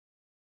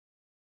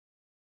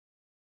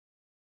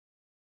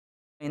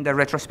In the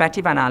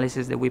retrospective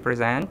analysis that we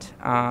present,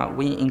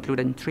 we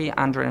included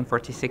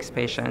 346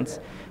 patients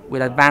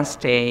with advanced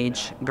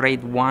stage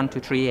grade 1 to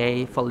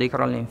 3A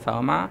follicular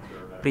lymphoma,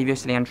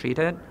 previously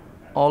untreated,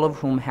 all of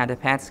whom had a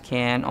PET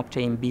scan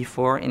obtained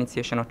before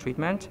initiation of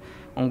treatment,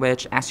 on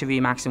which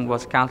SUVmax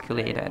was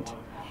calculated.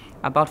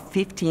 About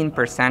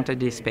 15% of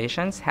these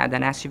patients had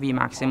an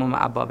SUVmax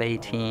above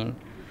 18.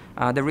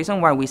 The reason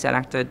why we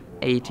selected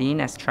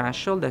 18 as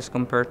threshold as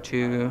compared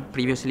to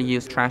previously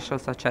used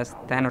thresholds such as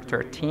 10 or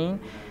 13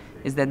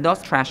 is that those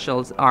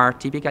thresholds are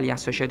typically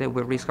associated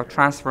with risk of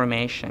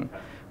transformation,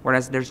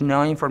 whereas there's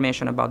no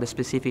information about the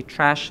specific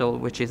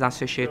threshold which is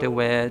associated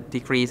with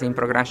decrease in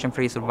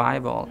progression-free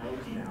survival.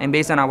 And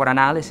based on our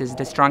analysis,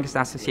 the strongest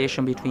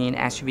association between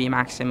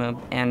SUVmax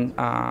and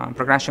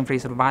progression-free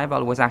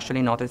survival was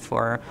actually noted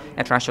for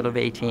a threshold of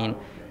 18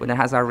 with a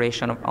hazard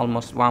ratio of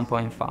almost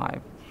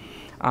 1.5.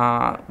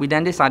 We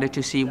then decided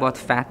to see what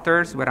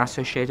factors were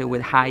associated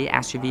with high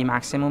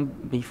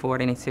SUVmax before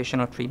initiation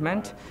of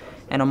treatment.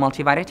 And on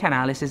multivariate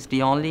analysis,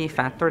 the only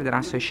factor that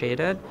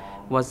associated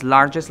was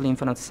largest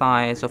lymph node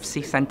size of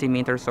 6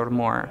 centimeters or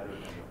more.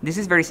 This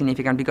is very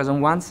significant because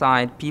on one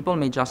side, people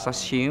may just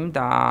assume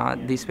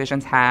that these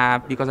patients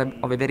have, because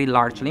of a very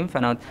large lymph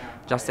node,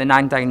 just an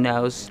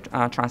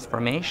undiagnosed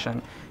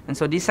transformation. And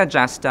so this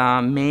suggests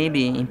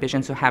maybe in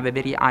patients who have a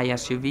very high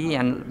SUV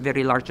and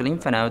very large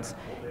lymph nodes,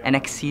 an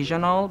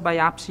excisional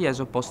biopsy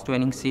as opposed to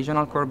an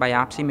incisional core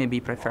biopsy may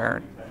be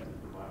preferred.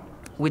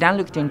 We then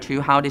looked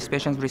into how these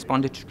patients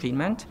responded to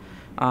treatment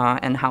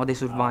and how they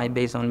survived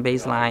based on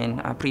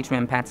baseline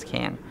pre-treatment PET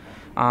scan.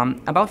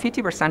 About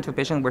 50% of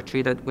patients were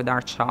treated with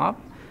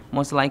R-CHOP,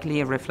 most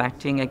likely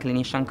reflecting a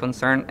clinician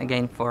concern,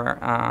 again, for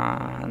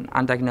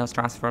undiagnosed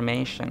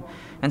transformation.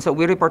 And so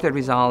we reported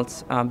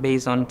results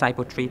based on type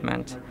of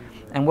treatment.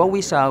 And what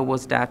we saw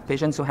was that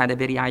patients who had a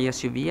very high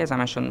SUV, as I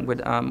mentioned, with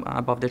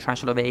above the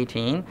threshold of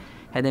 18,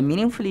 had a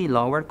meaningfully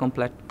lower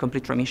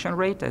complete remission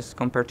rate as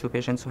compared to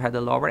patients who had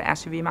a lower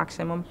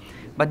SUVmax.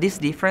 But this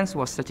difference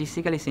was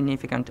statistically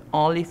significant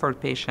only for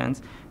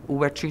patients who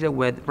were treated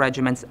with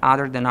regimens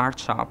other than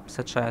R-CHOP,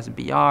 such as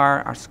BR,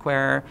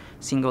 R-square,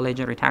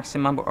 single-agent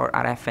rituximab, or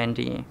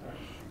RFND,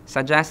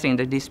 suggesting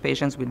that these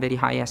patients with very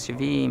high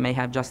SUV may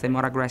have just a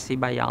more aggressive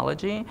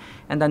biology,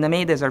 and then they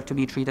may deserve to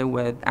be treated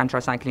with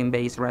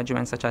anthracycline-based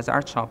regimens such as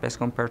R-CHOP as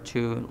compared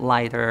to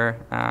lighter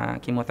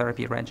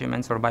chemotherapy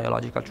regimens or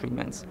biological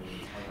treatments.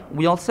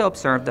 We also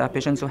observed that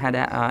patients who had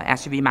a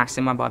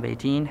SUVmax above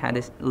 18 had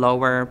a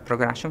lower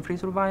progression-free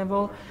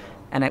survival,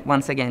 and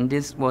once again,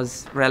 this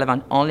was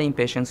relevant only in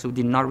patients who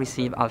did not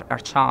receive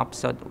R-CHOP,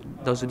 so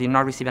those who did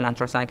not receive an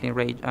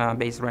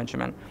anthracycline-based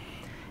regimen.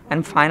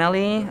 And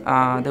finally,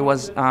 there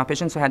was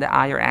patients who had a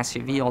higher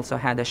SUV also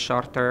had a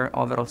shorter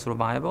overall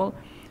survival.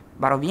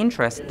 But of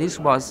interest, this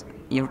was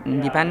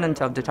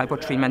independent of the type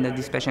of treatment that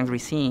these patients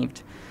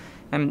received.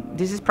 And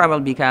this is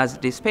probably because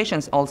these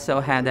patients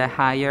also had a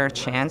higher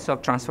chance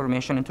of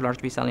transformation into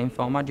large B-cell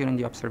lymphoma during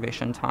the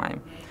observation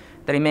time.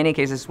 That in many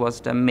cases was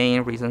the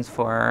main reasons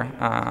for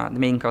the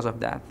main cause of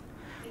death.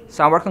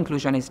 So our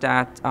conclusion is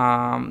that,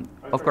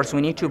 of course,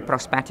 we need to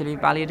prospectively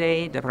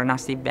validate the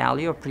prognostic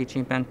value of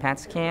pre-treatment PET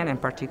scan and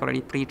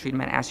particularly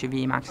pre-treatment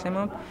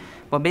SUVmax.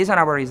 But based on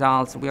our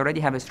results, we already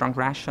have a strong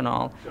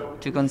rationale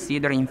to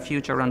consider in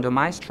future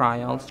randomized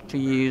trials to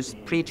use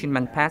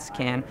pre-treatment PET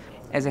scan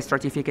as a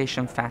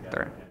stratification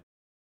factor.